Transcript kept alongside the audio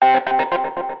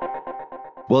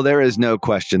Well, there is no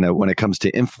question that when it comes to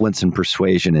influence and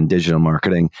persuasion in digital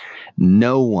marketing,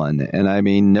 no one, and I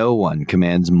mean no one,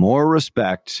 commands more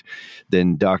respect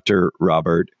than Dr.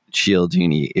 Robert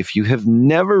Cialdini. If you have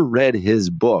never read his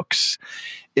books,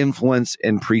 Influence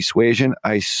and Persuasion,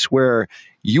 I swear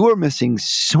you are missing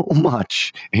so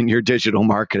much in your digital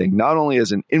marketing, not only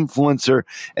as an influencer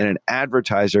and an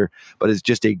advertiser, but as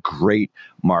just a great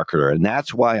marketer. And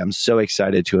that's why I'm so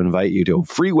excited to invite you to a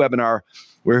free webinar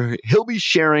where he'll be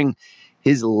sharing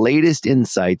his latest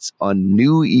insights on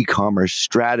new e-commerce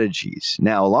strategies.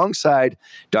 Now, alongside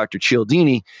Dr.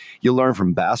 Cialdini, you'll learn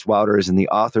from Bass Wouters and the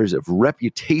authors of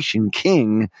Reputation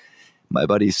King, my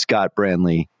buddies Scott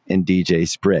Branley and DJ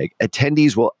Sprigg.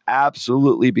 Attendees will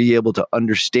absolutely be able to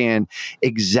understand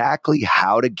exactly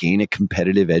how to gain a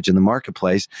competitive edge in the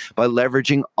marketplace by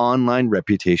leveraging online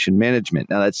reputation management.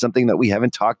 Now, that's something that we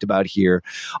haven't talked about here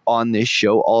on this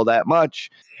show all that much.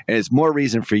 And it's more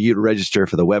reason for you to register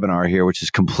for the webinar here, which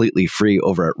is completely free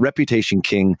over at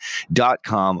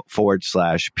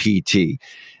reputationking.com/PT.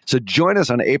 So join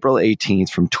us on April 18th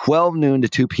from 12 noon to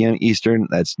 2 p.m. Eastern.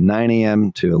 That's 9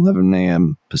 a.m. to 11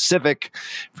 a.m. Pacific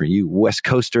for you West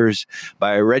Coasters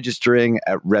by registering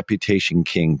at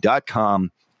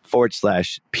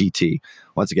reputationking.com/PT.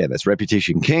 Once again, that's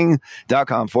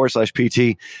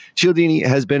reputationking.com/PT. Cialdini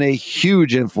has been a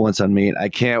huge influence on me, and I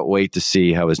can't wait to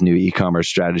see how his new e-commerce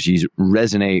strategies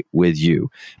resonate with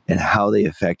you and how they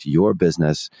affect your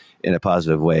business in a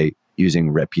positive way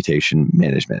using reputation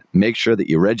management. Make sure that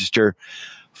you register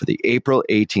for the April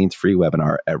 18th free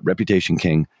webinar at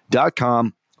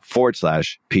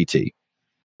reputationking.com/PT.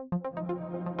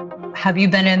 Have you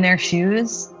been in their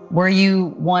shoes? Were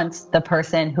you once the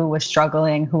person who was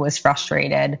struggling, who was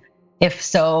frustrated? If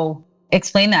so,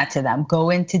 explain that to them. Go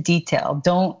into detail.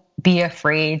 Don't be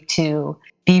afraid to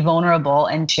be vulnerable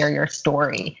and share your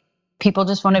story. People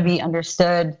just want to be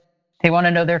understood. They want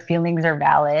to know their feelings are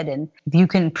valid. And if you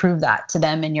can prove that to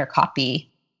them in your copy,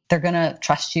 they're going to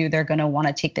trust you. They're going to want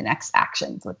to take the next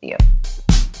actions with you.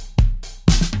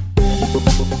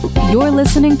 You're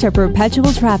listening to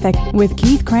Perpetual Traffic with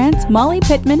Keith Krantz, Molly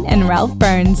Pittman, and Ralph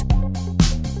Burns.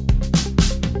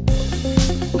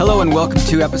 Hello and welcome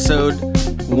to episode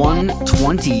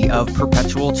 120 of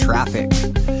Perpetual Traffic.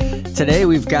 Today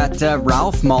we've got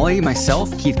Ralph, Molly,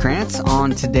 myself, Keith Krantz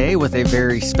on today with a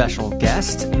very special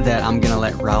guest that I'm going to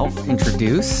let Ralph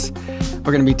introduce.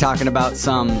 We're going to be talking about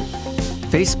some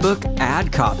Facebook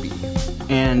ad copy.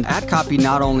 And ad copy,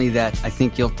 not only that I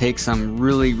think you'll take some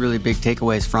really, really big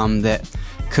takeaways from that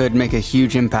could make a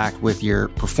huge impact with your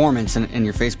performance in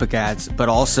your Facebook ads, but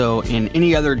also in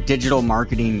any other digital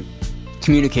marketing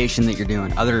communication that you're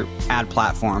doing, other ad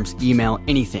platforms, email,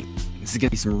 anything. This is going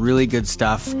to be some really good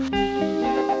stuff.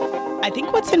 I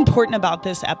think what's important about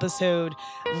this episode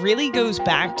really goes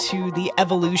back to the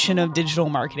evolution of digital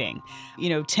marketing.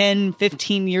 10,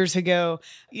 15 years ago,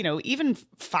 even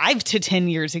 5 to 10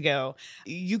 years ago,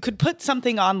 you could put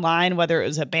something online, whether it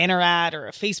was a banner ad or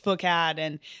a Facebook ad,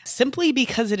 and simply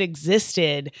because it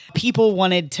existed, people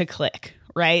wanted to click,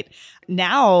 right?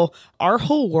 Now, our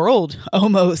whole world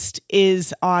almost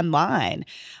is online.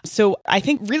 So I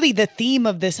think really the theme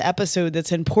of this episode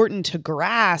that's important to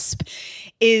grasp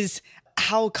is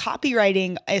how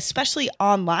copywriting, especially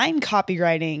online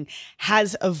copywriting,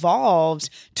 has evolved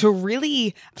to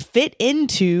really fit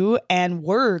into and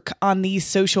work on these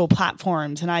social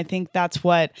platforms. And I think that's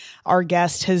what our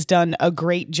guest has done a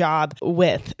great job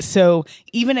with. So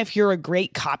even if you're a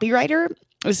great copywriter,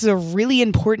 this is a really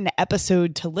important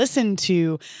episode to listen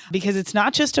to because it's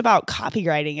not just about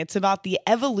copywriting. It's about the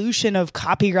evolution of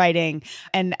copywriting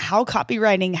and how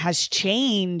copywriting has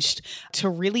changed to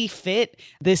really fit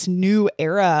this new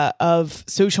era of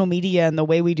social media and the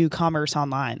way we do commerce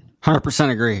online. 100%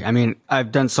 agree. I mean,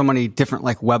 I've done so many different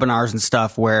webinars and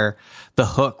stuff where the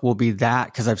hook will be that,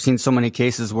 because I've seen so many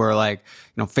cases where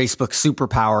Facebook's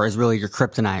superpower is really your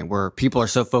kryptonite, where people are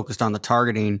so focused on the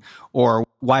targeting, or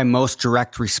why most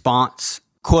direct response,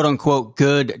 quote unquote,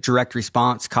 good direct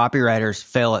response copywriters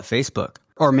fail at Facebook,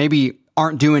 or maybe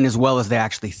aren't doing as well as they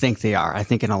actually think they are. I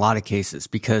think in a lot of cases,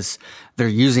 because they're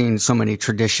using so many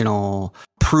traditional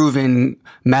proven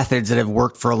methods that have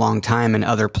worked for a long time in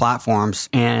other platforms.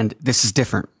 And this is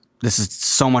different. This is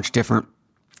so much different.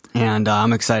 And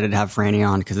I'm excited to have Franny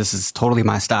on because this is totally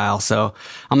my style. So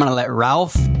I'm going to let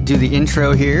Ralph do the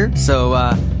intro here. So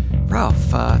Ralph,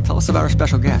 tell us about our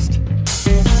special guest.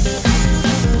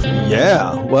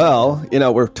 Yeah, well,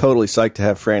 we're totally psyched to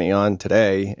have Franny on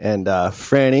today. And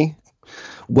Franny,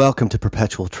 welcome to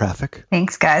Perpetual Traffic.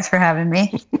 Thanks, guys, for having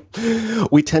me.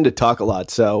 We tend to talk a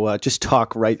lot, so just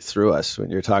talk right through us when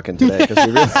you're talking today, because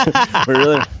we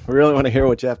really want to hear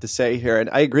what you have to say here. And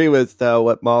I agree with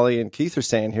what Molly and Keith are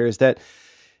saying here, is that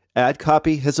ad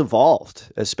copy has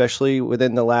evolved, especially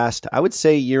within the last, I would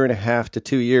say, 1.5 to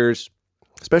 2 years,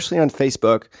 especially on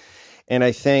Facebook. And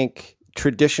I think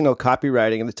traditional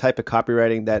copywriting and the type of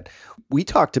copywriting that we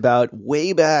talked about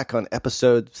way back on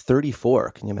episode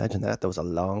 34. Can you imagine that? That was a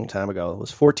long time ago. It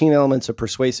was 14 elements of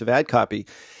persuasive ad copy.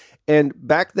 And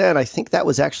back then, I think that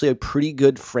was actually a pretty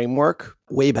good framework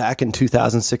way back in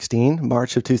 2016,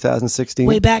 March of 2016.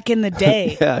 Way back in the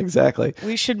day. Yeah, exactly.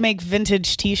 We should make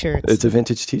vintage t-shirts. It's a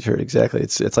vintage t-shirt, exactly.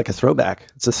 It's like a throwback.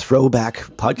 It's a throwback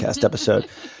podcast episode.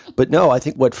 But no, I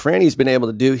think what Franny's been able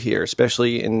to do here,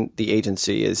 especially in the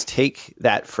agency, is take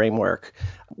that framework,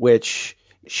 which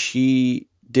she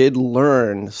did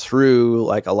learn through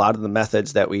like a lot of the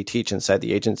methods that we teach inside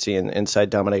the agency and inside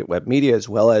Dominate Web Media, as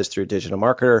well as through Digital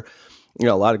Marketer, a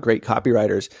lot of great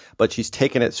copywriters, but she's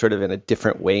taken it sort of in a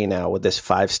different way now with this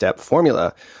 5-step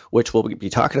formula, which we'll be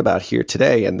talking about here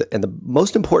today. And the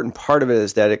most important part of it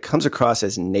is that it comes across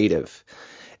as native.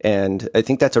 And I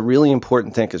think that's a really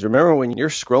important thing, because remember, when you're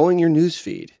scrolling your news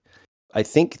feed, I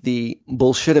think the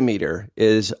bullshit-o-meter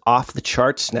is off the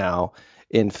charts now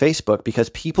in Facebook, because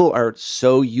people are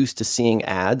so used to seeing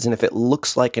ads. And if it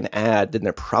looks like an ad, then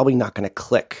they're probably not going to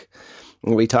click.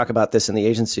 And we talk about this in the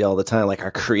agency all the time. Like, our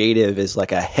creative is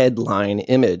like a headline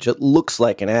image. It looks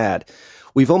like an ad.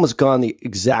 We've almost gone the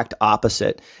exact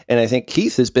opposite. And I think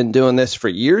Keith has been doing this for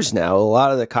years now, a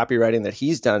lot of the copywriting that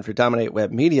he's done for Dominate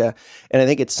Web Media. And I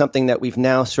think it's something that we've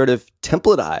now sort of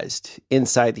templatized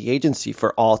inside the agency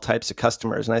for all types of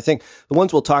customers. And I think the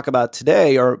ones we'll talk about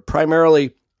today are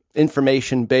primarily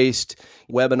information-based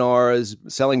webinars,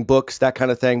 selling books, that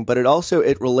kind of thing. But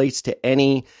it relates to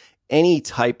any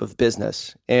type of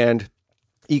business. And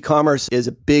e-commerce is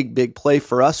a big, big play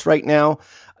for us right now,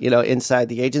 inside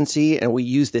the agency. And we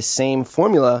use this same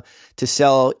formula to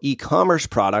sell e-commerce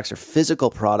products or physical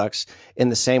products in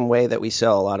the same way that we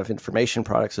sell a lot of information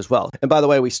products as well. And by the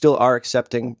way, we still are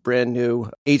accepting brand new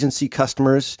agency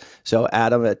customers. So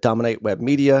Adam at Dominate Web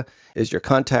Media is your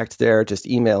contact there. Just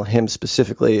email him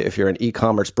specifically if you're an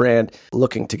e-commerce brand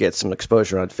looking to get some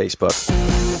exposure on Facebook.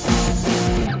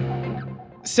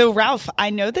 So, Ralph, I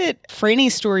know that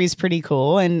Franny's story is pretty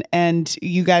cool, and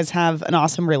you guys have an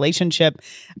awesome relationship.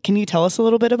 Can you tell us a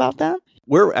little bit about that?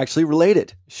 We're actually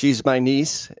related. She's my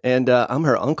niece, and I'm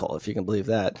her uncle, if you can believe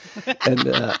that. And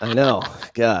I know,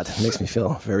 God, it makes me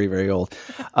feel very, very old.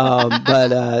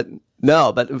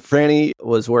 But Franny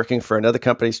was working for another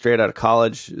company straight out of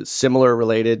college, similar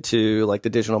related to like the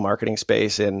digital marketing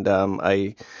space. And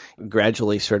I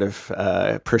gradually sort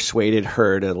of persuaded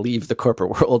her to leave the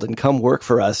corporate world and come work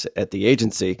for us at the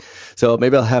agency. So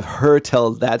maybe I'll have her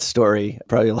tell that story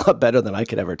probably a lot better than I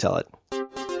could ever tell it.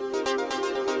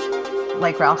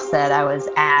 Like Ralph said, I was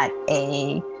at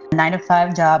a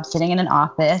 9-to-5 job, sitting in an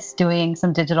office, doing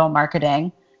some digital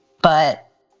marketing, but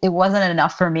it wasn't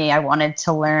enough for me. I wanted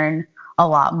to learn a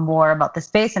lot more about the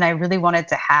space, and I really wanted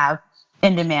to have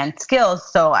in-demand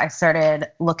skills. So I started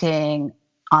looking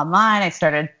online. I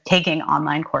started taking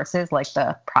online courses like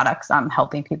the products I'm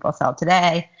helping people sell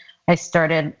today. I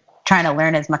started trying to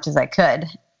learn as much as I could.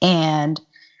 And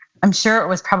I'm sure it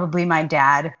was probably my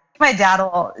dad. My dad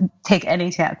will take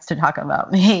any chance to talk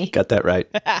about me. Got that right.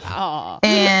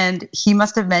 And he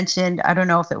must have mentioned, I don't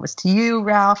know if it was to you,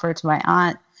 Ralph, or to my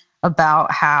aunt,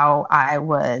 about how I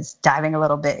was diving a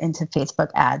little bit into Facebook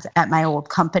ads at my old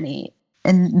company.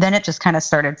 And then it just kind of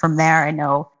started from there. I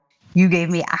know you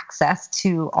gave me access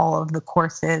to all of the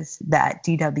courses that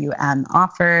DWM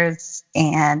offers.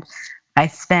 And I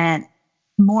spent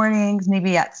mornings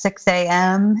maybe at 6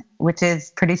 a.m., which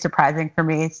is pretty surprising for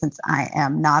me since I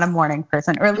am not a morning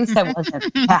person, or at least I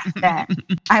wasn't back then.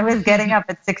 I was getting up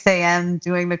at 6 a.m.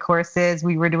 doing the courses.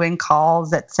 We were doing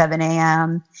calls at 7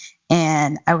 a.m.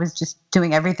 And I was just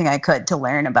doing everything I could to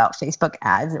learn about Facebook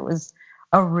ads. It was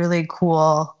a really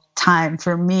cool time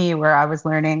for me where I was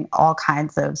learning all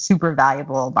kinds of super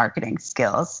valuable marketing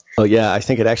skills. Oh yeah, I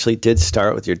think it actually did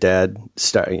start with your dad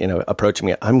approaching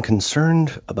me. I'm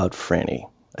concerned about Franny.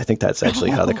 I think that's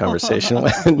actually how the conversation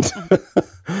went.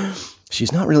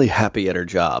 She's not really happy at her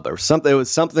job or something. It was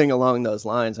something along those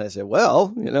lines. And I said,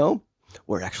 well,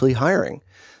 we're actually hiring.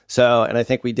 So, and I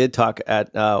think we did talk at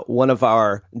one of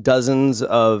our dozens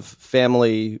of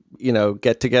family,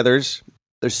 get-togethers.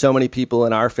 There's so many people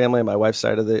in our family, my wife's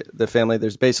side of the family.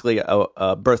 There's basically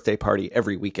a birthday party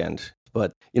every weekend.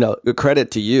 But, the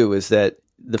credit to you is that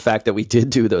the fact that we did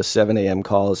do those 7 a.m.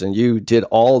 calls and you did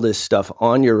all this stuff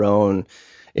on your own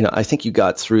I think you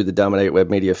got through the Dominate Web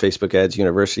Media Facebook Ads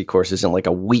University courses in like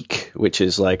a week, which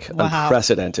is like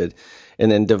unprecedented,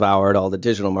 and then devoured all the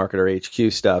Digital Marketer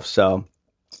HQ stuff. So,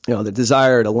 the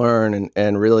desire to learn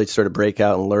and really sort of break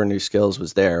out and learn new skills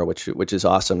was there, which is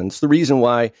awesome. And it's the reason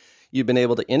why you've been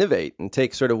able to innovate and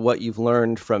take sort of what you've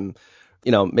learned from,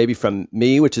 maybe from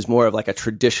me, which is more of like a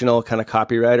traditional kind of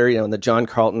copywriter, in the John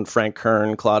Carlton, Frank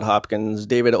Kern, Claude Hopkins,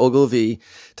 David Ogilvy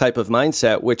type of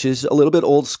mindset, which is a little bit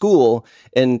old school,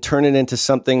 and turn it into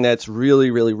something that's really,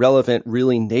 really relevant,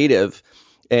 really native,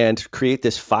 and create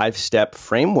this 5-step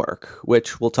framework,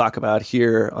 which we'll talk about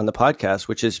here on the podcast,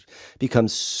 which has become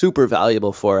super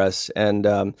valuable for us. And,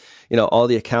 all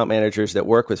the account managers that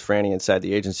work with Franny inside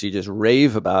the agency just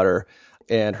rave about her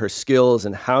and her skills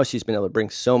and how she's been able to bring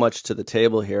so much to the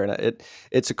table here. And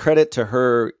it's a credit to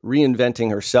her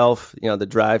reinventing herself, the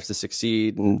drives to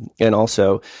succeed and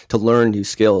also to learn new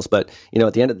skills. But,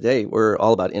 at the end of the day, we're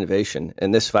all about innovation.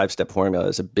 And this 5-step formula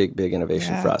is a big, big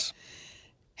innovation for us.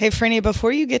 Hey, Franny,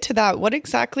 before you get to that, what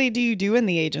exactly do you do in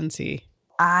the agency?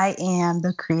 I am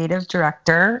the creative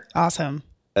director. Awesome.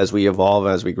 As we evolve,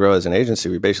 as we grow as an agency,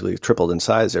 we basically tripled in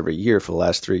size every year for the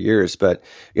last 3 years. But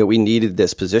we needed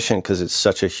this position because it's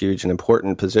such a huge and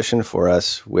important position for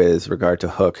us with regard to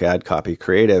hook, ad copy,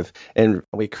 creative. And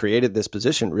we created this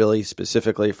position really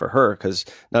specifically for her because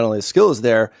not only the skill is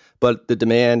there, but the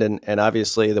demand and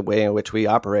obviously the way in which we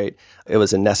operate, it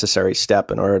was a necessary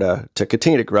step in order to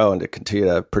continue to grow and to continue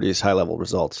to produce high-level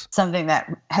results. Something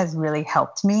that has really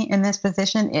helped me in this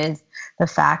position is the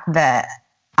fact that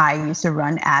I used to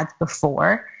run ads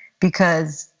before,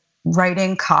 because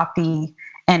writing copy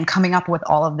and coming up with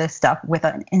all of this stuff with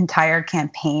an entire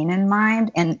campaign in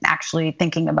mind and actually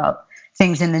thinking about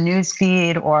things in the news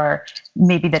feed or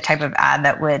maybe the type of ad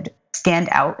that would stand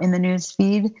out in the news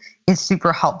feed is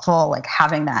super helpful, like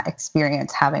having that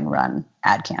experience, having run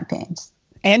ad campaigns.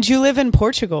 And you live in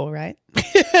Portugal, right?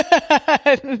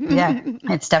 Yeah,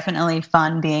 it's definitely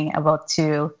fun being able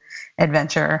to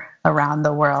adventure around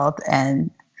the world and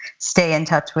stay in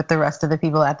touch with the rest of the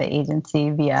people at the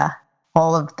agency via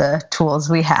all of the tools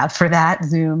we have for that: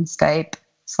 Zoom, Skype,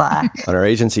 Slack. On our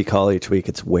agency call each week,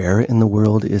 it's "Where in the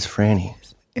world is Franny?"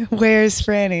 Where's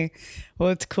Franny? Well,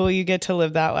 it's cool you get to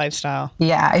live that lifestyle.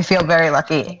 Yeah, I feel very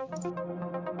lucky.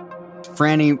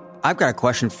 Franny, I've got a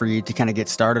question for you to kind of get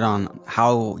started on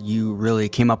how you really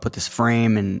came up with this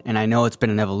frame. And I know it's been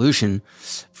an evolution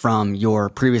from your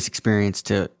previous experience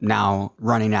to now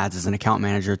running ads as an account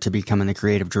manager to becoming the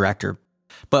creative director.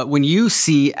 But when you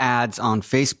see ads on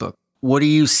Facebook, what do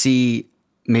you see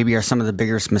maybe are some of the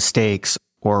biggest mistakes,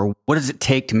 or what does it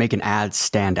take to make an ad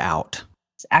stand out?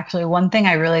 Actually, one thing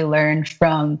I really learned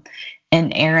from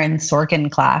an Aaron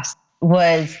Sorkin class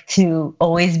was to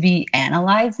always be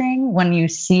analyzing when you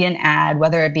see an ad,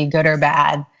 whether it be good or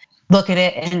bad. Look at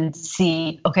it and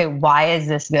see, okay, why is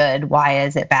this good? Why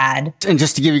is it bad? And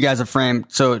just to give you guys a frame,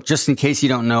 so just in case you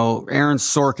don't know, Aaron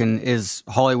Sorkin is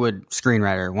Hollywood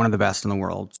screenwriter, one of the best in the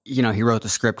world. He wrote the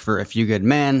script for A Few Good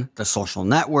Men, The Social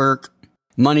Network,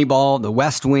 Moneyball, The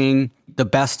West Wing, The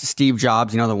Best Steve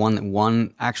Jobs, the one that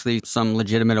won actually some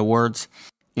legitimate awards.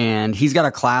 And he's got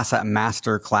a class at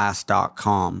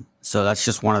masterclass.com. So that's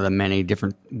just one of the many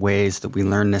different ways that we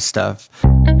learn this stuff.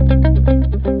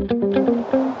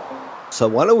 So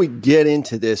why don't we get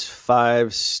into this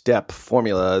 5-step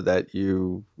formula that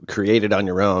you created on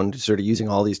your own, sort of using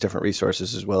all these different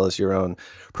resources as well as your own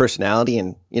personality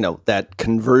and, that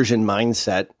conversion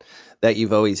mindset that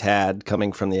you've always had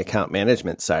coming from the account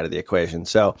management side of the equation.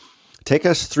 So take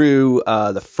us through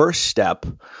the first step,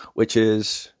 which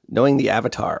is knowing the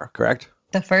avatar, correct?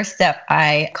 The first step,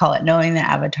 I call it knowing the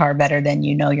avatar better than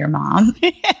you know your mom.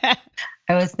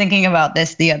 I was thinking about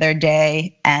this the other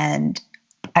day, and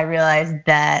I realized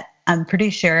that I'm pretty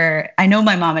sure I know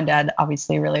my mom and dad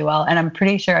obviously really well, and I'm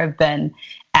pretty sure I've been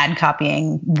ad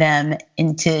copying them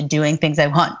into doing things I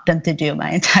want them to do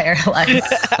my entire life.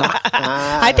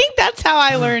 I think that's how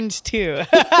I learned too.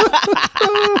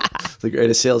 The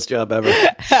greatest sales job ever.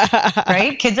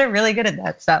 Right? Kids are really good at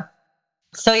that stuff.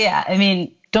 So yeah,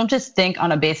 don't just think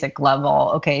on a basic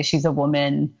level, okay, she's a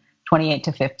woman 28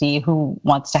 to 50 who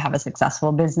wants to have a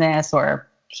successful business, or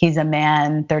he's a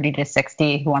man 30 to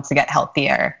 60 who wants to get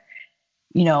healthier.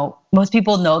 Most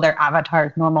people know their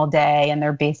avatar's normal day and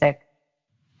their basic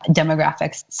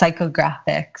demographics,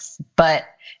 psychographics, but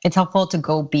it's helpful to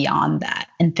go beyond that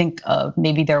and think of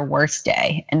maybe their worst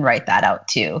day and write that out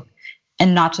too.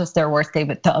 And not just their worst day,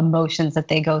 but the emotions that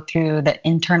they go through, the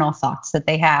internal thoughts that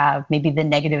they have, maybe the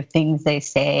negative things they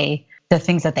say, the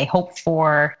things that they hope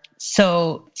for.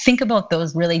 So think about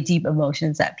those really deep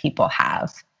emotions that people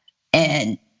have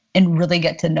and really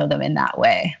get to know them in that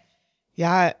way.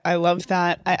 Yeah, I love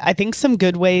that. I think some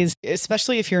good ways,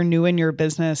 especially if you're new in your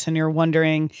business and you're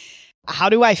wondering, how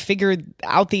do I figure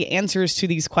out the answers to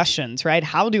these questions, right?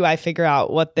 How do I figure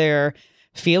out what they're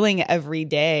feeling every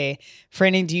day?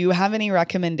 Franny, do you have any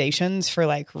recommendations for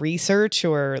like research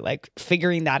or like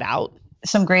figuring that out?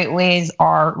 Some great ways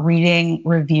are reading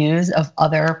reviews of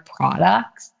other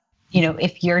products. You know,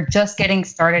 if you're just getting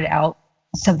started out,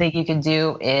 something you can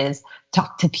do is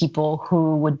talk to people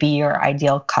who would be your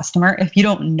ideal customer. If you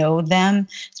don't know them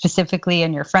specifically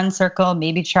in your friend circle,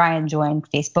 maybe try and join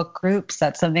Facebook groups.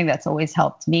 That's something that's always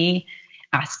helped me.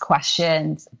 Ask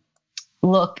questions,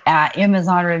 look at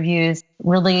Amazon reviews,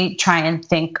 really try and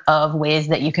think of ways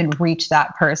that you can reach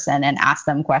that person and ask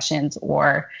them questions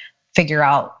or figure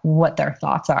out what their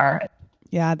thoughts are.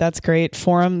 Yeah, that's great.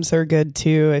 Forums are good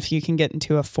too, if you can get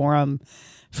into a forum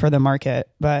for the market.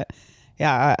 But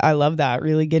yeah, I love that.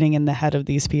 Really getting in the head of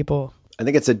these people. I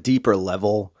think it's a deeper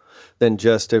level than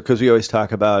just, because we always talk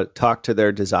to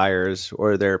their desires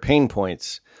or their pain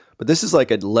points. But this is like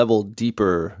a level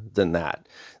deeper than that.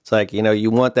 It's like, you know,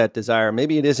 you want that desire.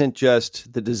 Maybe it isn't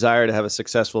just the desire to have a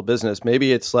successful business.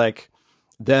 Maybe it's like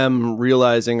them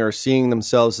realizing or seeing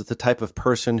themselves as the type of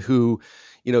person who,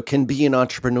 you know, can be an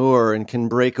entrepreneur and can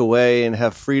break away and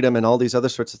have freedom and all these other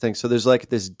sorts of things. So there's like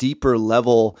this deeper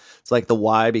level. It's like the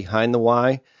why behind the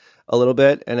why a little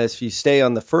bit. And if you stay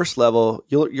on the first level,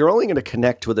 you're only going to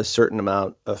connect with a certain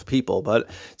amount of people. But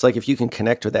it's like if you can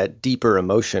connect with that deeper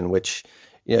emotion, which,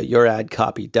 you know, your ad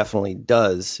copy definitely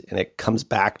does, and it comes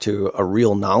back to a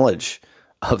real knowledge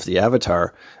of the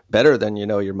avatar better than, you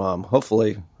know, your mom.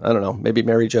 Hopefully, I don't know, maybe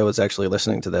Mary Jo is actually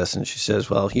listening to this and she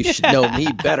says, well, you should know me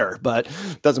better, but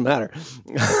it doesn't matter.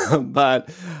 but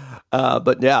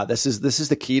yeah, this is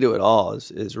the key to it all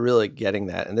is really getting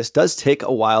that. And this does take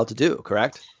a while to do,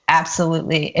 correct?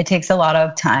 Absolutely. It takes a lot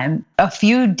of time. A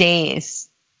few days,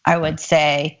 I would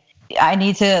say. I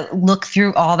need to look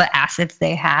through all the assets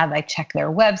they have. I check their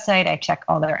website. I check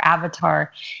all their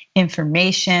avatar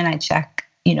information. I check,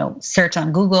 you know, search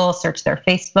on Google, search their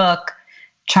Facebook,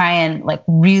 try and like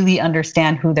really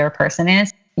understand who their person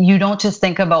is. You don't just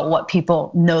think about what people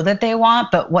know that they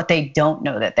want, but what they don't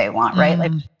know that they want, right?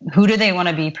 Like, who do they want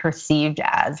to be perceived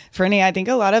as? Franny, I think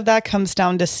a lot of that comes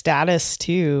down to status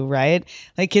too, right?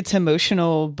 Like it's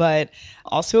emotional, but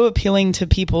also appealing to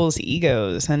people's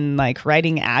egos and like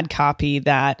writing ad copy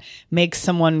that makes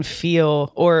someone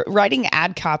feel, or writing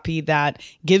ad copy that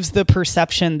gives the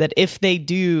perception that if they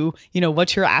do, you know,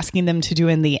 what you're asking them to do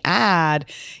in the ad,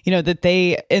 you know, that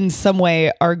they in some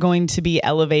way are going to be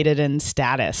elevated in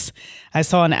status. I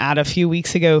saw an ad a few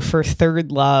weeks ago for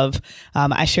Third Love.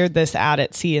 I shared this ad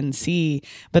at CNC,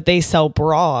 but they sell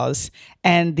bras.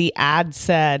 And the ad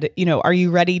said, you know, are you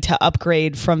ready to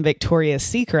upgrade from Victoria's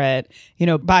Secret, you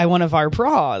know, buy one of our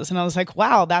bras? And I was like,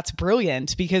 wow, that's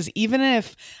brilliant. Because even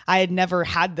if I had never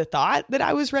had the thought that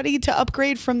I was ready to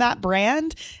upgrade from that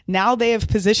brand, now they have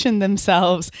positioned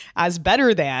themselves as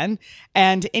better than.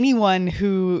 And anyone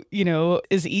who, you know,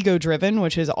 is ego driven,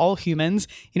 which is all humans,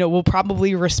 you know, will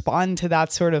probably respond to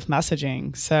that sort of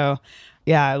messaging. So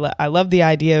yeah, I love the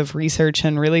idea of research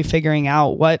and really figuring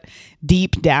out what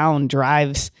deep down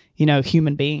drives, you know,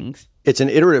 human beings. It's an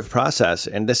iterative process,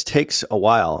 and this takes a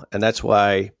while. And that's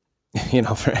why, you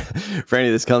know,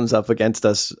 Franny, this comes up against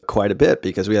us quite a bit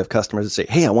because we have customers that say,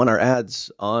 hey, I want our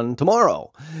ads on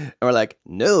tomorrow. And we're like,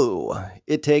 no,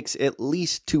 it takes at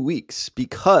least 2 weeks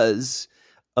because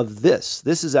of this.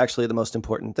 This is actually the most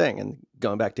important thing. And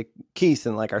going back to Keith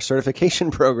and like our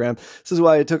certification program, this is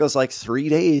why it took us like 3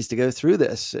 days to go through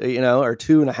this, you know, or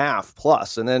 2.5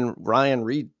 plus. And then Ryan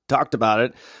Reed talked about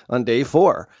it on day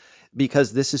 4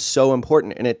 because this is so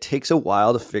important and it takes a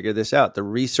while to figure this out. The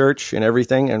research and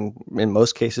everything. And in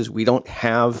most cases, we don't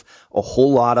have a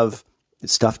whole lot of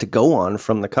stuff to go on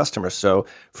from the customer. So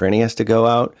Franny has to go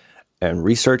out and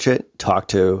research it, talk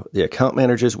to the account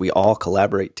managers. We all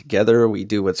collaborate together. We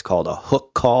do what's called a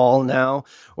hook call now,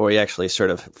 where we actually sort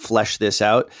of flesh this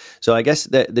out. So I guess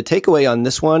the takeaway on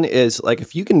this one is like,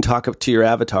 if you can talk up to your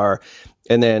avatar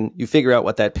and then you figure out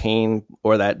what that pain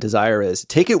or that desire is,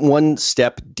 take it one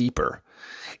step deeper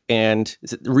and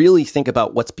really think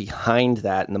about what's behind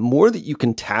that. And the more that you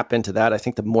can tap into that, I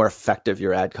think the more effective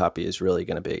your ad copy is really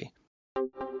going to be.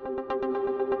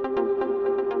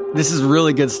 This is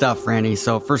really good stuff, Franny.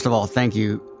 So first of all, thank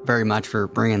you very much for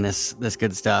bringing this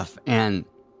good stuff. And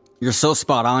you're so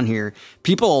spot on here.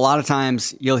 People, a lot of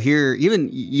times you'll hear even,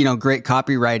 you know, great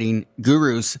copywriting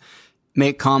gurus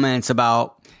make comments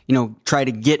about, you know, try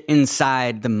to get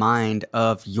inside the mind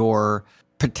of your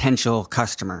potential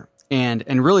customer. And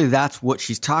really that's what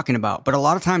she's talking about. But a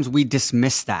lot of times we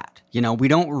dismiss that. We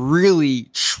don't really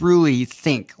truly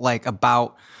think like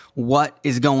about what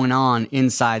is going on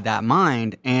inside that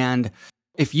mind. And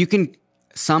if you can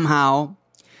somehow,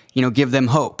 give them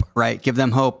hope, right? Give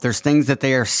them hope. There's things that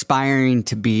they are aspiring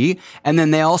to be. And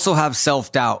then they also have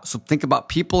self-doubt. So think about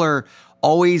people are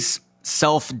always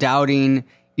self-doubting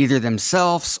either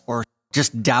themselves or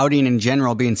just doubting in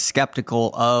general, being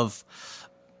skeptical of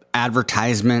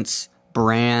advertisements,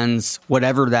 brands,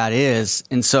 whatever that is.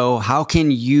 And so how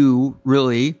can you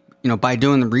really, by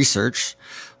doing the research,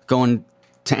 going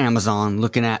to Amazon,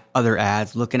 looking at other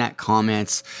ads, looking at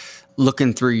comments,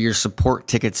 looking through your support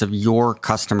tickets of your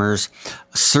customers,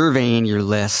 surveying your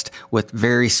list with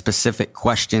very specific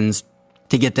questions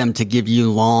to get them to give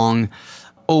you long,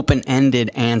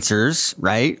 open-ended answers,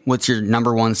 right? What's your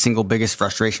number one single biggest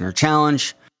frustration or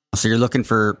challenge? So you're looking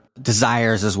for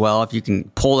desires as well. If you can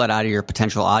pull that out of your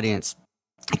potential audience,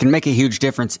 it can make a huge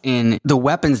difference in the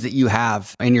weapons that you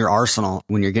have in your arsenal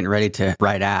when you're getting ready to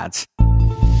write ads.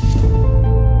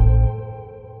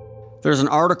 There's an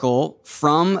article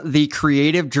from the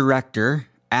creative director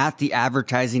at the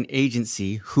advertising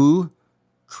agency who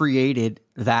created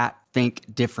that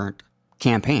Think Different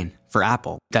campaign for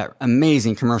Apple. That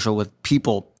amazing commercial with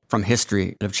people from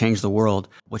history that have changed the world,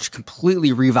 which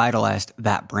completely revitalized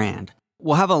that brand.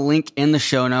 We'll have a link in the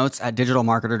show notes at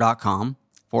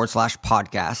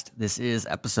digitalmarketer.com/podcast. This is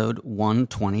episode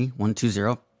 120.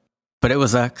 But it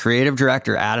was a creative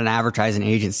director at an advertising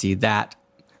agency that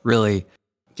really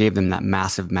gave them that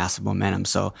massive momentum.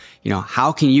 So,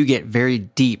 how can you get very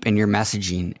deep in your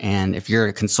messaging? And if you're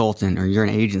a consultant or you're an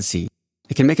agency,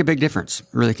 it can make a big difference. It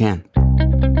really can.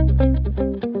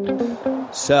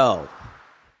 So,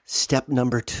 step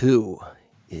number 2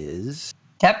 is?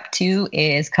 Step 2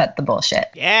 is cut the bullshit.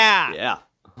 Yeah.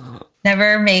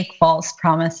 Never make false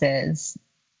promises.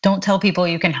 Don't tell people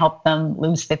you can help them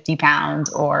lose 50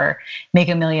 pounds or make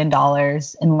 $1 million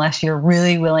unless you're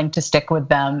really willing to stick with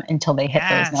them until they hit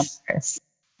those numbers.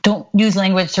 Don't use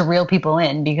language to reel people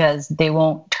in because they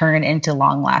won't turn into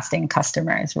long-lasting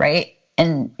customers, right?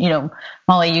 And,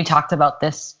 Molly, you talked about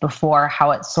this before, how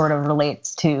it sort of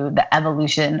relates to the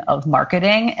evolution of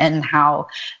marketing and how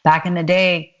back in the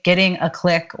day, getting a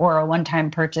click or a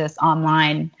one-time purchase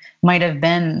online might have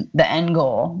been the end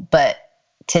goal. But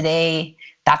today,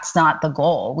 that's not the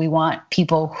goal. We want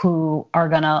people who are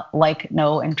going to like,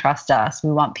 know, and trust us.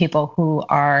 We want people who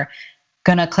are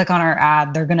going to click on our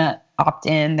ad. They're going to opt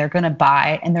in. They're going to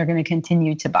buy, and they're going to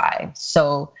continue to buy.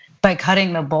 So by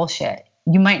cutting the bullshit,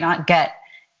 you might not get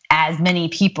as many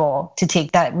people to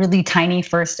take that really tiny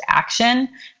first action,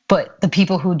 but the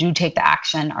people who do take the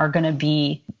action are going to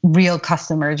be real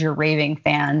customers, your raving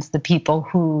fans, the people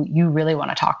who you really want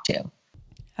to talk to.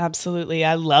 Absolutely.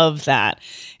 I love that.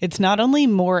 It's not only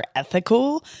more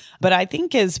ethical, but I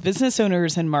think as business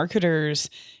owners and marketers,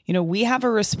 we have a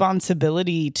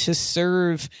responsibility to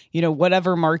serve,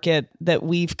 whatever market that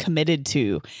we've committed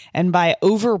to. And by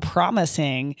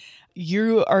over-promising,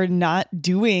 you are not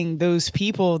doing those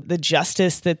people the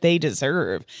justice that they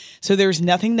deserve. So there's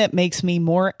nothing that makes me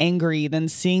more angry than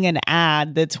seeing an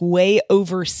ad that's way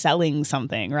overselling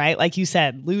something, right? Like you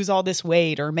said, lose all this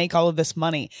weight or make all of this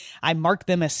money. I mark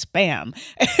them as spam.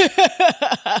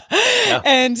 Yeah.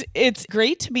 And it's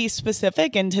great to be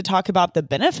specific and to talk about the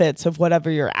benefits of whatever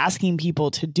you're asking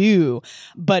people to do.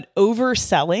 But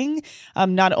overselling,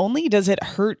 not only does it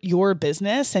hurt your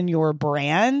business and your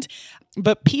brand,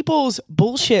 but people's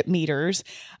bullshit meters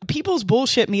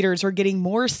are getting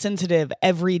more sensitive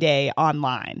every day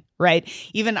online, right?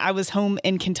 Even I was home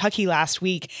in Kentucky last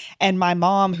week, and my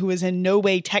mom, who is in no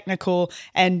way technical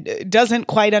and doesn't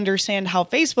quite understand how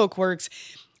Facebook works,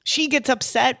 she gets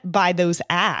upset by those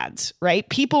ads, right?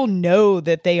 People know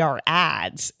that they are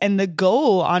ads, and the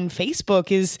goal on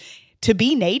Facebook is to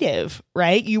be native,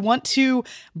 right? You want to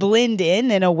blend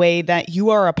in a way that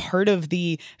you are a part of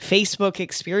the Facebook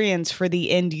experience for the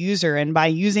end user. And by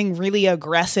using really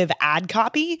aggressive ad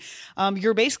copy,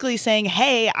 you're basically saying,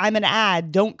 hey, I'm an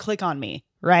ad, don't click on me.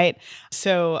 Right.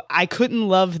 So I couldn't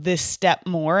love this step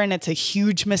more. And it's a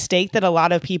huge mistake that a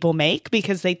lot of people make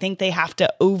because they think they have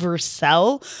to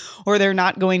oversell or they're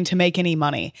not going to make any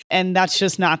money. And that's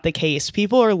just not the case.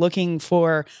 People are looking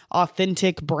for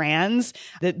authentic brands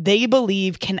that they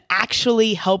believe can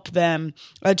actually help them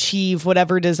achieve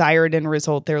whatever desired end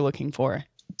result they're looking for.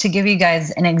 To give you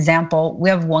guys an example, we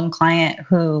have one client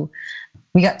who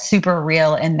we got super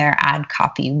real in their ad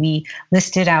copy. We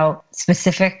listed out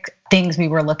specific things we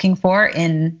were looking for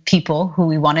in people who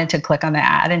we wanted to click on the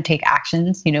ad and take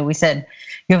actions. We said,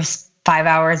 you have 5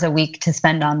 hours a week to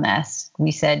spend on this.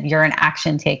 We said, you're an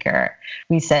action taker.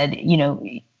 We said,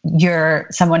 you're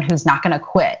someone who's not going to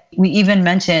quit. We even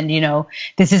mentioned,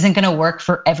 this isn't going to work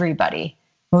for everybody.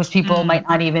 Most people might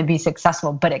not even be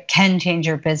successful, but it can change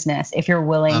your business if you're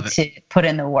willing to put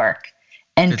in the work.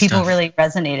 And people really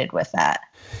resonated with that.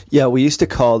 Yeah, we used to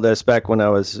call this, back when I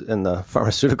was in the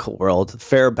pharmaceutical world,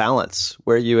 fair balance,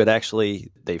 where you had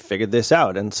they figured this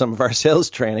out. And some of our sales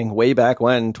training way back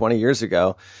when, 20 years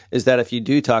ago, is that if you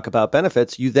do talk about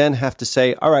benefits, you then have to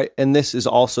say, all right, and this is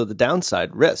also the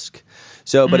downside risk.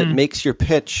 So, but it makes your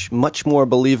pitch much more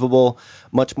believable,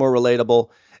 much more relatable,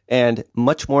 and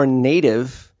much more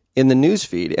native in the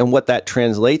newsfeed. And what that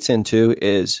translates into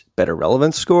is better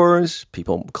relevance scores,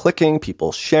 people clicking,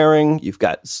 people sharing. You've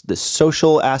got the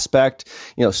social aspect,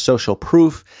 social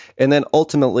proof. And then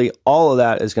ultimately, all of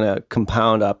that is going to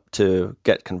compound up to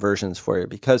get conversions for you,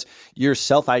 because you're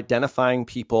self-identifying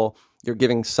people. You're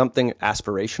giving something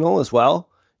aspirational as well.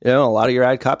 A lot of your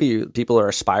ad copy, people are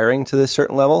aspiring to this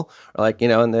certain level. Or like,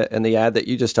 in the ad that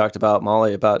you just talked about,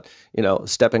 Molly, about,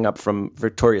 stepping up from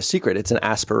Victoria's Secret, it's an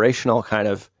aspirational kind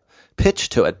of pitch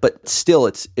to it, but still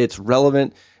it's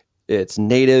relevant, it's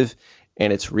native,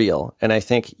 and it's real. And I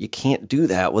think you can't do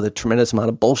that with a tremendous amount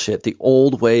of bullshit. The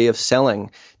old way of selling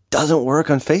doesn't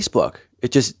work on Facebook.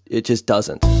 It just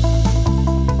doesn't.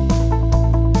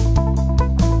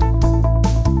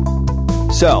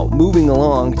 So, moving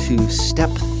along to step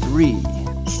 3.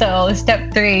 So,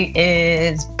 step 3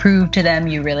 is prove to them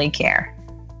you really care.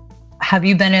 Have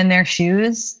you been in their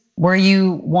shoes? Were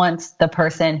you once the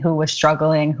person who was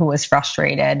struggling, who was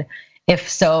frustrated? If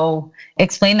so,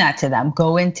 explain that to them.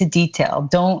 Go into detail.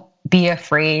 Don't be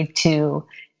afraid to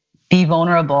be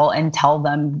vulnerable and tell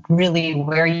them really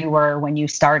where you were when you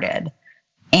started.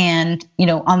 And,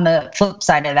 on the flip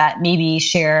side of that, maybe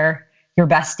share your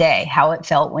best day, how it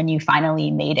felt when you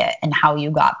finally made it and how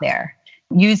you got there.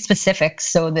 Use specifics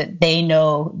so that they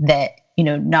know that,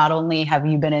 not only have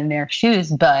you been in their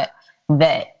shoes, but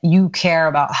that you care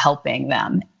about helping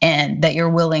them and that you're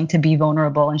willing to be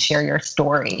vulnerable and share your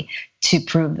story to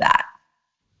prove that.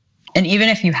 And even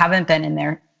if you haven't been in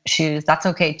their shoes, that's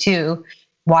okay too.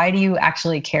 Why do you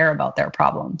actually care about their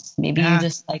problems? Maybe you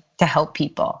just like to help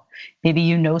people. Maybe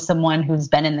you know someone who's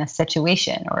been in this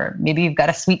situation, or maybe you've got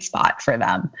a sweet spot for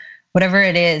them. Whatever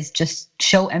it is, just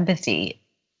show empathy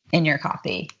in your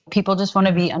copy. People just want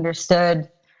to be understood.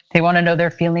 They want to know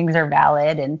their feelings are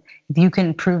valid. And if you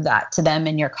can prove that to them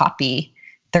in your copy,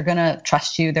 they're going to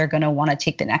trust you. They're going to want to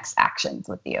take the next actions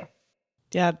with you.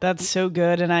 Yeah, that's so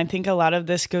good. And I think a lot of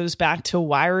this goes back to,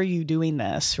 why are you doing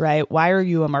this, right? Why are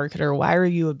you a marketer? Why are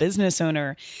you a business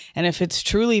owner? And if it's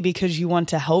truly because you want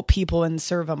to help people and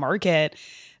serve a market,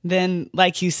 then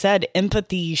like you said,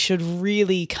 empathy should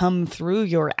really come through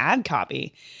your ad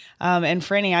copy. And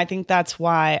Franny, I think that's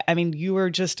why, you are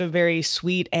just a very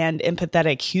sweet and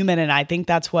empathetic human. And I think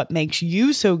that's what makes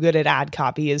you so good at ad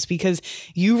copy, is because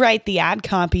you write the ad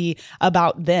copy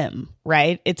about them,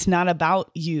 right? It's not about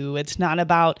you. It's not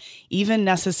about even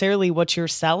necessarily what you're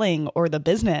selling or the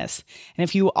business. And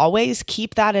if you always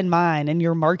keep that in mind in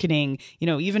your marketing,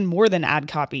 even more than ad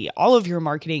copy, all of your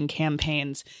marketing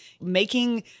campaigns,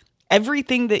 making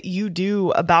everything that you do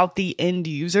about the end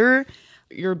user,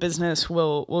 your business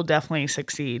will definitely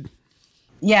succeed.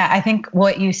 Yeah, I think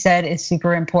what you said is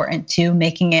super important too,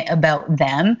 making it about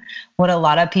them. What a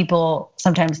lot of people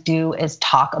sometimes do is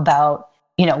talk about,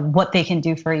 what they can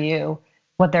do for you,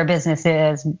 what their business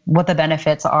is, what the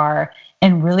benefits are.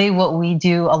 And really what we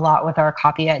do a lot with our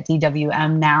copy at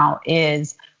DWM now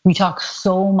is we talk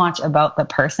so much about the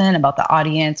person, about the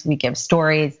audience. We give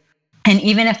stories. And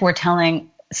even if we're telling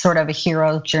sort of a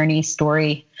hero journey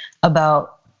story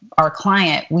about our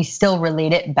client, we still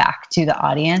relate it back to the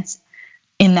audience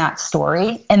in that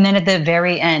story. And then at the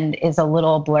very end is a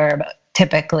little blurb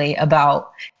typically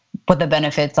about what the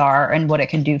benefits are and what it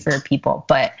can do for people.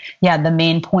 But yeah, the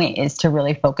main point is to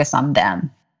really focus on them.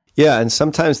 Yeah. And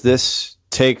sometimes this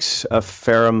takes a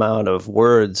fair amount of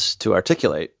words to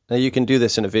articulate. Now you can do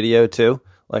this in a video too,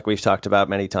 like we've talked about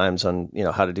many times on,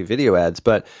 how to do video ads,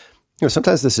 but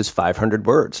sometimes this is 500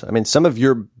 words. Some of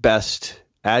your best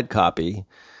ad copy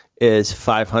is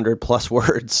 500 plus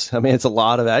words. It's a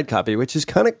lot of ad copy, which is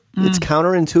kind of, it's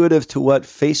counterintuitive to what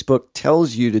Facebook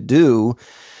tells you to do.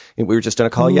 And we were just on a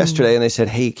call yesterday and they said,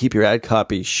 hey, keep your ad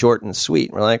copy short and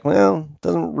sweet. And we're like, well, it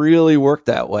doesn't really work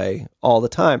that way all the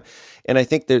time. And I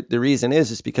think the reason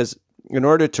is because in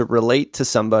order to relate to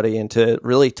somebody and to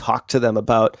really talk to them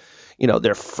about,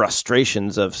 their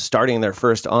frustrations of starting their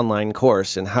first online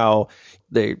course and how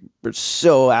they were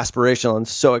so aspirational and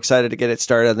so excited to get it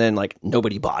started, and then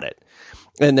nobody bought it.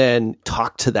 And then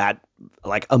talk to that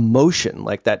like emotion,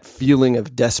 like that feeling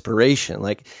of desperation,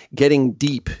 like getting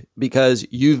deep because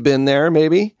you've been there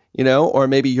maybe, or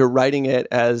maybe you're writing it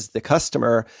as the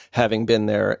customer having been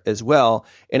there as well.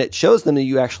 And it shows them that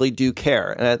you actually do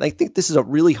care. And I think this is a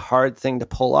really hard thing to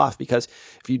pull off, because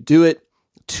if you do it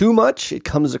too much, it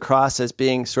comes across as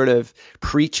being sort of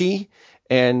preachy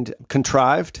and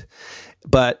contrived.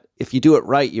 But if you do it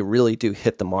right, you really do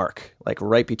hit the mark, like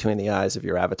right between the eyes of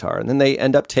your avatar. And then they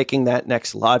end up taking that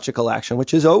next logical action,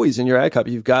 which is always in your ad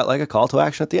copy. You've got like a call to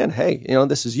action at the end. Hey,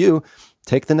 this is you.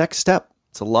 Take the next step.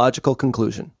 It's a logical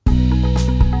conclusion.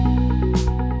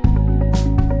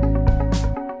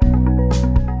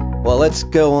 Well, let's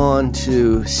go on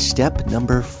to step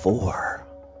number 4.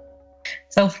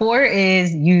 So 4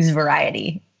 is use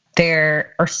variety.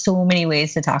 There are so many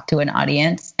ways to talk to an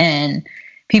audience, and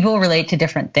people relate to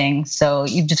different things. So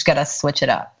you've just got to switch it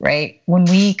up, right? When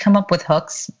we come up with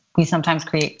hooks, we sometimes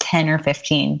create 10 or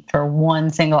 15 for one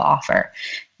single offer.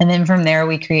 And then from there,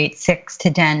 we create 6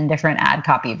 to 10 different ad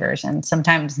copy versions,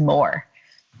 sometimes more.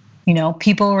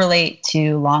 People relate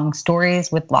to long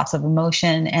stories with lots of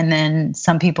emotion. And then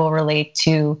some people relate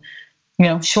to,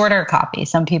 shorter copy.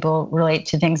 Some people relate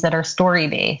to things that are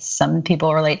story-based. Some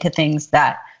people relate to things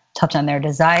that touch on their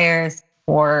desires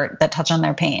or that touch on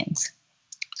their pains.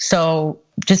 So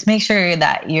just make sure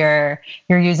that you're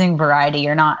using variety.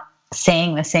 You're not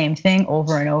saying the same thing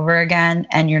over and over again,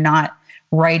 and you're not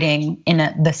writing in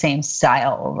the same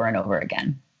style over and over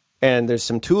again. And there's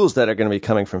some tools that are going to be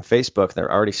coming from Facebook.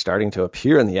 They're already starting to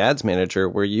appear in the Ads Manager,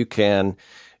 where you can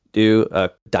do a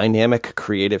dynamic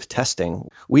creative testing.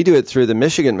 We do it through the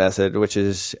Michigan method, which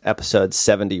is episode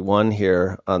 71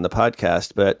 here on the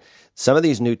podcast. But some of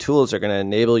these new tools are going to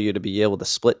enable you to be able to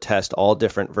split test all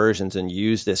different versions and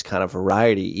use this kind of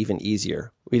variety even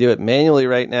easier. We do it manually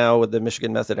right now with the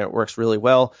Michigan method, and it works really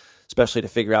well, especially to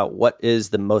figure out what is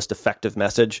the most effective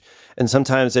message. And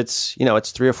sometimes it's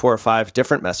 3 or 4 or 5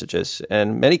 different messages.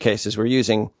 And in many cases, we're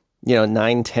using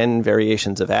 9, 10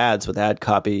 variations of ads with ad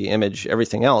copy, image,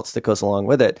 everything else that goes along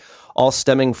with it, all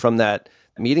stemming from that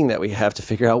meeting that we have to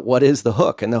figure out what is the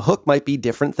hook. And the hook might be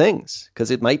different things, because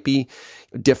it might be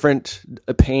different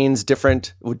pains,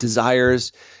 different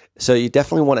desires. So you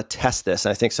definitely want to test this.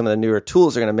 And I think some of the newer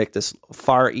tools are going to make this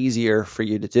far easier for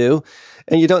you to do.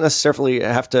 And you don't necessarily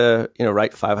have to,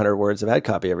 write 500 words of ad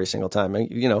copy every single time.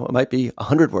 It might be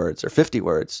 100 words or 50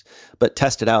 words, but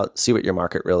test it out, see what your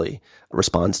market really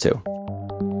responds to.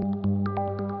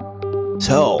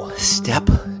 So, step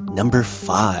number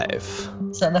 5.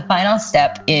 So the final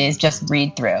step is just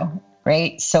read through,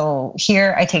 right? So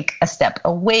here I take a step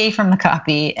away from the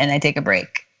copy and I take a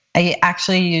break. I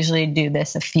actually usually do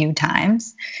this a few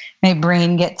times. My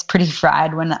brain gets pretty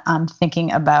fried when I'm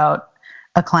thinking about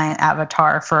a client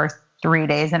avatar for 3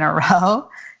 days in a row.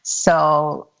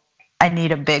 So I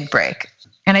need a big break.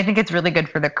 And I think it's really good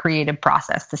for the creative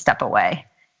process to step away.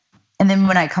 And then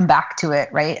when I come back to it,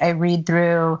 right, I read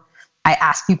through, I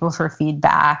ask people for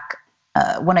feedback.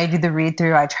 When I do the read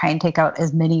through, I try and take out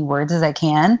as many words as I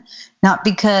can, not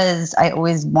because I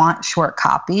always want short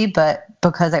copy, but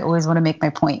because I always want to make my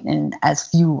point in as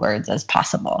few words as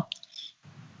possible.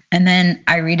 And then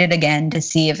I read it again to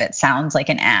see if it sounds like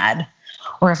an ad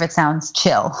or if it sounds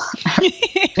chill.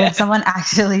 Did someone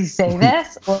actually say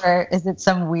this, or is it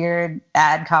some weird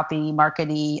ad copy,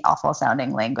 markety, awful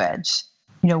sounding language?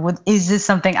 Is this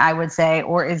something I would say,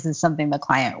 or is this something the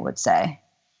client would say?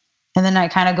 And then I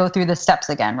kind of go through the steps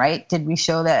again, right? Did we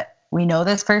show that we know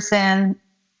this person?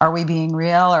 Are we being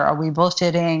real, or are we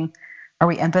bullshitting? Are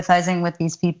we empathizing with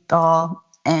these people?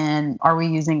 And are we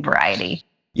using variety?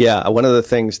 Yeah, one of the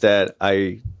things that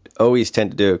I always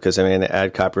tend to do, because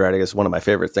ad copywriting is one of my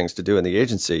favorite things to do in the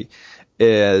agency,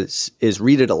 is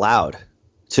read it aloud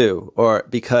too. Or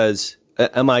because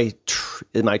am I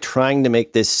trying to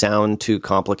make this sound too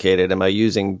complicated? Am I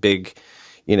using big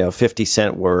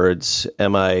 50-cent words?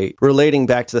 Am I relating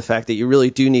back to the fact that you really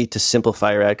do need to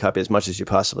simplify your ad copy as much as you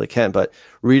possibly can, but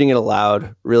reading it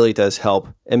aloud really does help,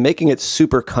 and making it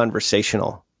super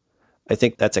conversational. I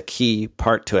think that's a key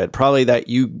part to it. Probably that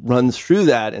you run through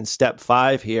that in step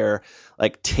 5 here,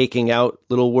 like taking out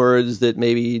little words that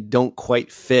maybe don't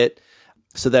quite fit,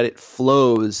 so that it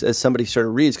flows as somebody sort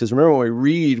of reads. Because remember, when we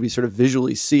read, we sort of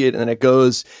visually see it, and then it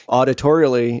goes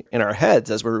auditorially in our heads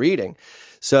as we're reading.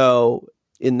 So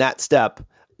in that step,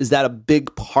 is that a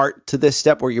big part to this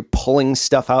step where you're pulling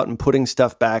stuff out and putting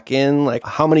stuff back in? Like,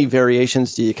 how many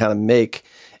variations do you kind of make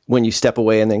when you step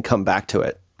away and then come back to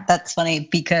it? That's funny,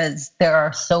 because there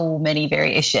are so many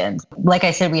variations. Like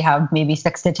I said, we have maybe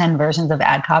 6 to 10 versions of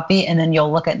ad copy, and then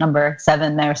you'll look at number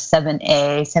 7, there's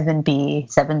 7A,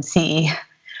 7B, 7C,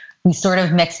 we sort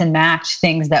of mix and match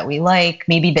things that we like.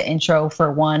 Maybe the intro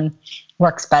for one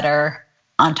works better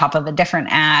on top of a different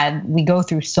ad. We go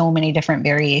through so many different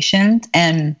variations.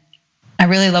 And I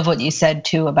really love what you said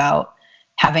too about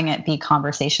having it be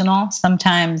conversational.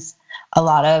 Sometimes a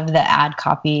lot of the ad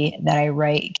copy that I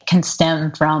write can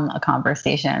stem from a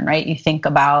conversation, right? You think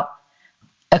about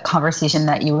a conversation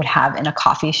that you would have in a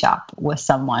coffee shop with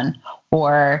someone,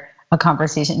 or a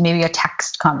conversation, maybe a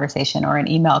text conversation or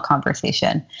an email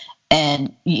conversation.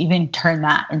 And you even turn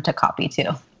that into copy too.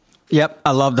 Yep.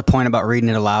 I love the point about reading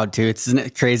it aloud too. Isn't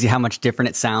it crazy how much different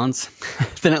it sounds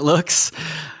than it looks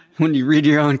when you read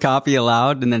your own copy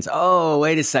aloud, and then it's, oh,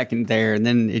 wait a second there. And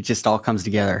then it just all comes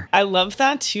together. I love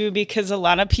that too, because a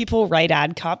lot of people write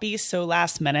ad copies so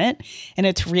last minute, and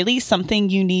it's really something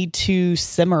you need to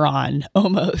simmer on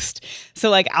almost.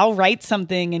 So like I'll write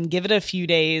something and give it a few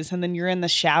days, and then you're in the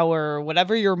shower or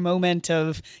whatever your moment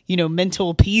of,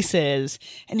 mental peace is.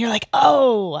 And you're like,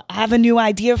 oh, I have a new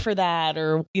idea for that.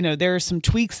 Or, there are some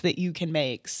tweaks that you can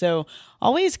make. So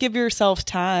always give yourself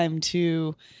time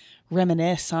to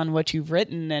reminisce on what you've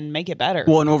written and make it better.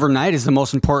 Well, and overnight is the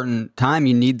most important time.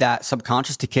 You need that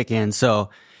subconscious to kick in. So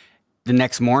the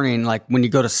next morning, like when you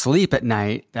go to sleep at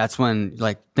night, that's when,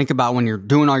 like, think about when you're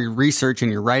doing all your research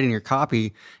and you're writing your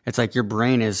copy, it's like your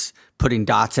brain is putting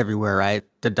dots everywhere, right?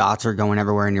 The dots are going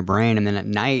everywhere in your brain. And then at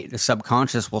night, the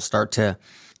subconscious will start to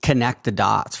connect the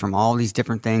dots from all these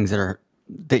different things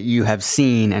that you have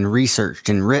seen and researched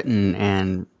and written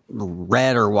and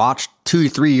read or watched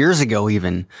 2-3 years ago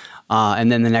even.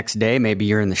 And then the next day, maybe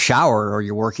you're in the shower or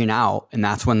you're working out, and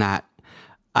that's when that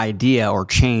idea or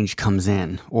change comes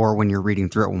in, or when you're reading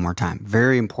through it one more time.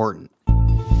 Very important. All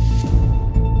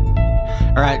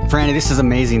right, Franny, this is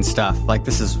amazing stuff. Like,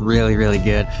 this is really, really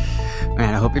good.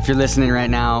 Man, I hope if you're listening right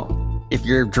now, if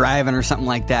you're driving or something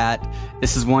like that,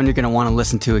 this is one you're going to want to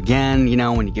listen to again,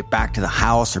 when you get back to the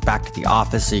house or back to the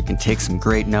office, so you can take some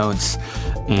great notes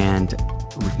and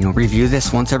review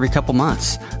this once every couple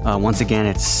months. Once again,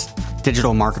 it's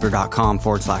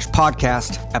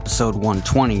digitalmarketer.com/podcast, episode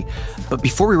 120. But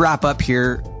before we wrap up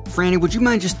here, Franny, would you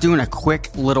mind just doing a quick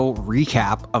little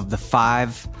recap of the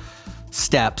 5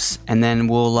 steps, and then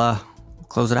we'll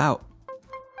close it out?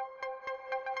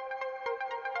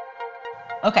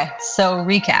 Okay, so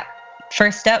recap.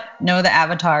 First step, know the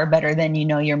avatar better than you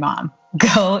know your mom.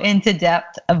 Go into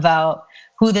depth about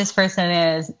who this person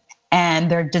is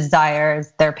and their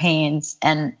desires, their pains,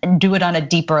 and do it on a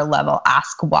deeper level.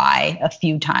 Ask why a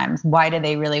few times. Why do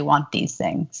they really want these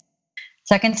things?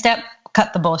 Second step,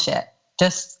 cut the bullshit.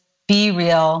 Just be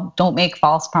real. Don't make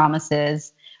false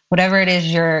promises. Whatever it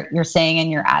is you're saying in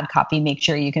your ad copy, make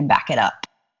sure you can back it up.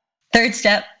 Third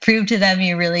step, prove to them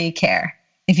you really care.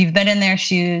 If you've been in their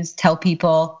shoes, tell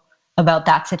people about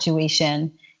that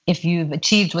situation. If you've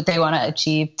achieved what they want to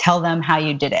achieve, tell them how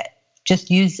you did it.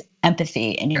 Just use empathy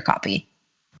in your copy.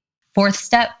 Fourth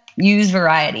step, use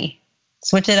variety.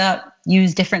 Switch it up.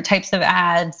 Use different types of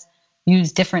ads.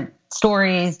 Use different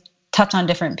stories. Touch on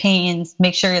different pains.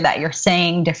 Make sure that you're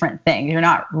saying different things. You're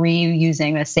not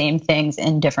reusing the same things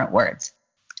in different words.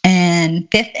 And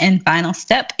fifth and final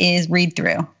step is read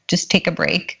through. Just take a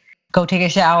break. Go take a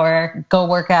shower. Go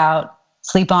work out.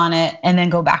 Sleep on it. And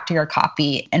then go back to your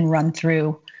copy and run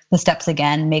through the steps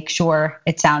again. Make sure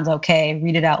it sounds okay.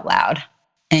 Read it out loud.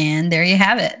 And there you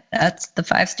have it. That's the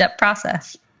 5-step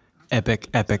process. Epic.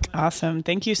 Awesome.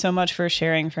 Thank you so much for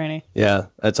sharing, Franny. Yeah,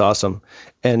 that's awesome.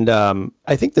 And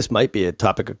I think this might be a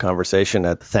topic of conversation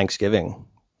at Thanksgiving,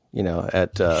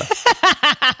 at...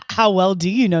 How well do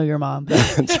you know your mom?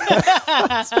 At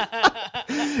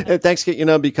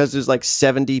Thanksgiving, because there's like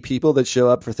 70 people that show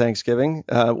up for Thanksgiving,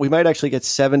 we might actually get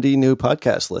 70 new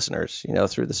podcast listeners,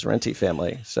 through the Sorrenti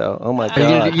family. So, oh my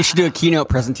God. You should do a keynote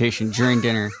presentation during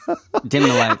dinner. Dim the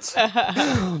lights.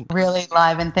 Really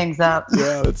liven things up.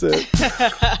 Yeah, that's it.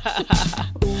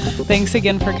 Thanks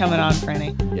again for coming on,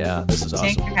 Franny. Yeah, this is awesome.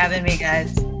 Thanks for having me,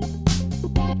 guys.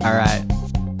 All right.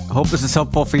 Hope this is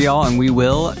helpful for y'all, and we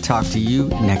will talk to you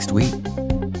next week.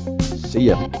 See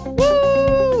ya.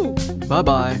 Woo!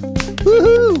 Bye-bye.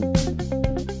 Woohoo!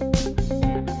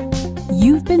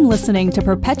 You've been listening to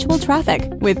Perpetual Traffic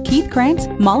with Keith Krantz,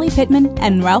 Molly Pittman,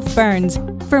 and Ralph Burns.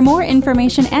 For more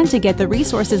information and to get the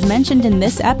resources mentioned in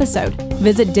this episode,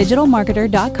 visit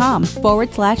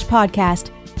digitalmarketer.com/podcast.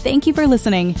 Thank you for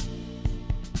listening.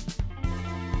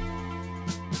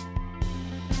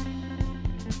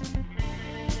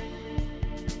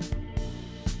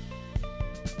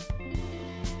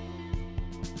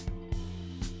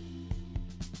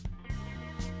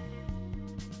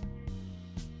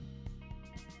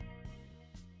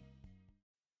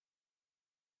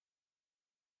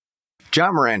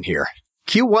 John Moran here.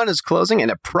 Q1 is closing and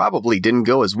it probably didn't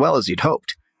go as well as you'd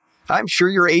hoped. I'm sure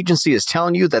your agency is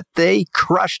telling you that they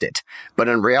crushed it, but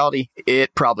in reality,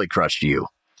 it probably crushed you.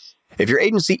 If your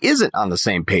agency isn't on the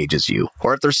same page as you,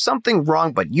 or if there's something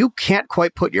wrong but you can't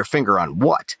quite put your finger on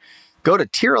what, go to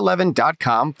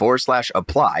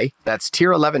tier11.com/apply. That's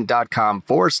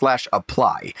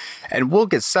tier11.com/apply. And we'll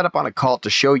get set up on a call to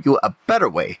show you a better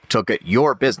way to look at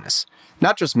your business,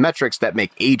 not just metrics that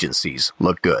make agencies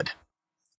look good.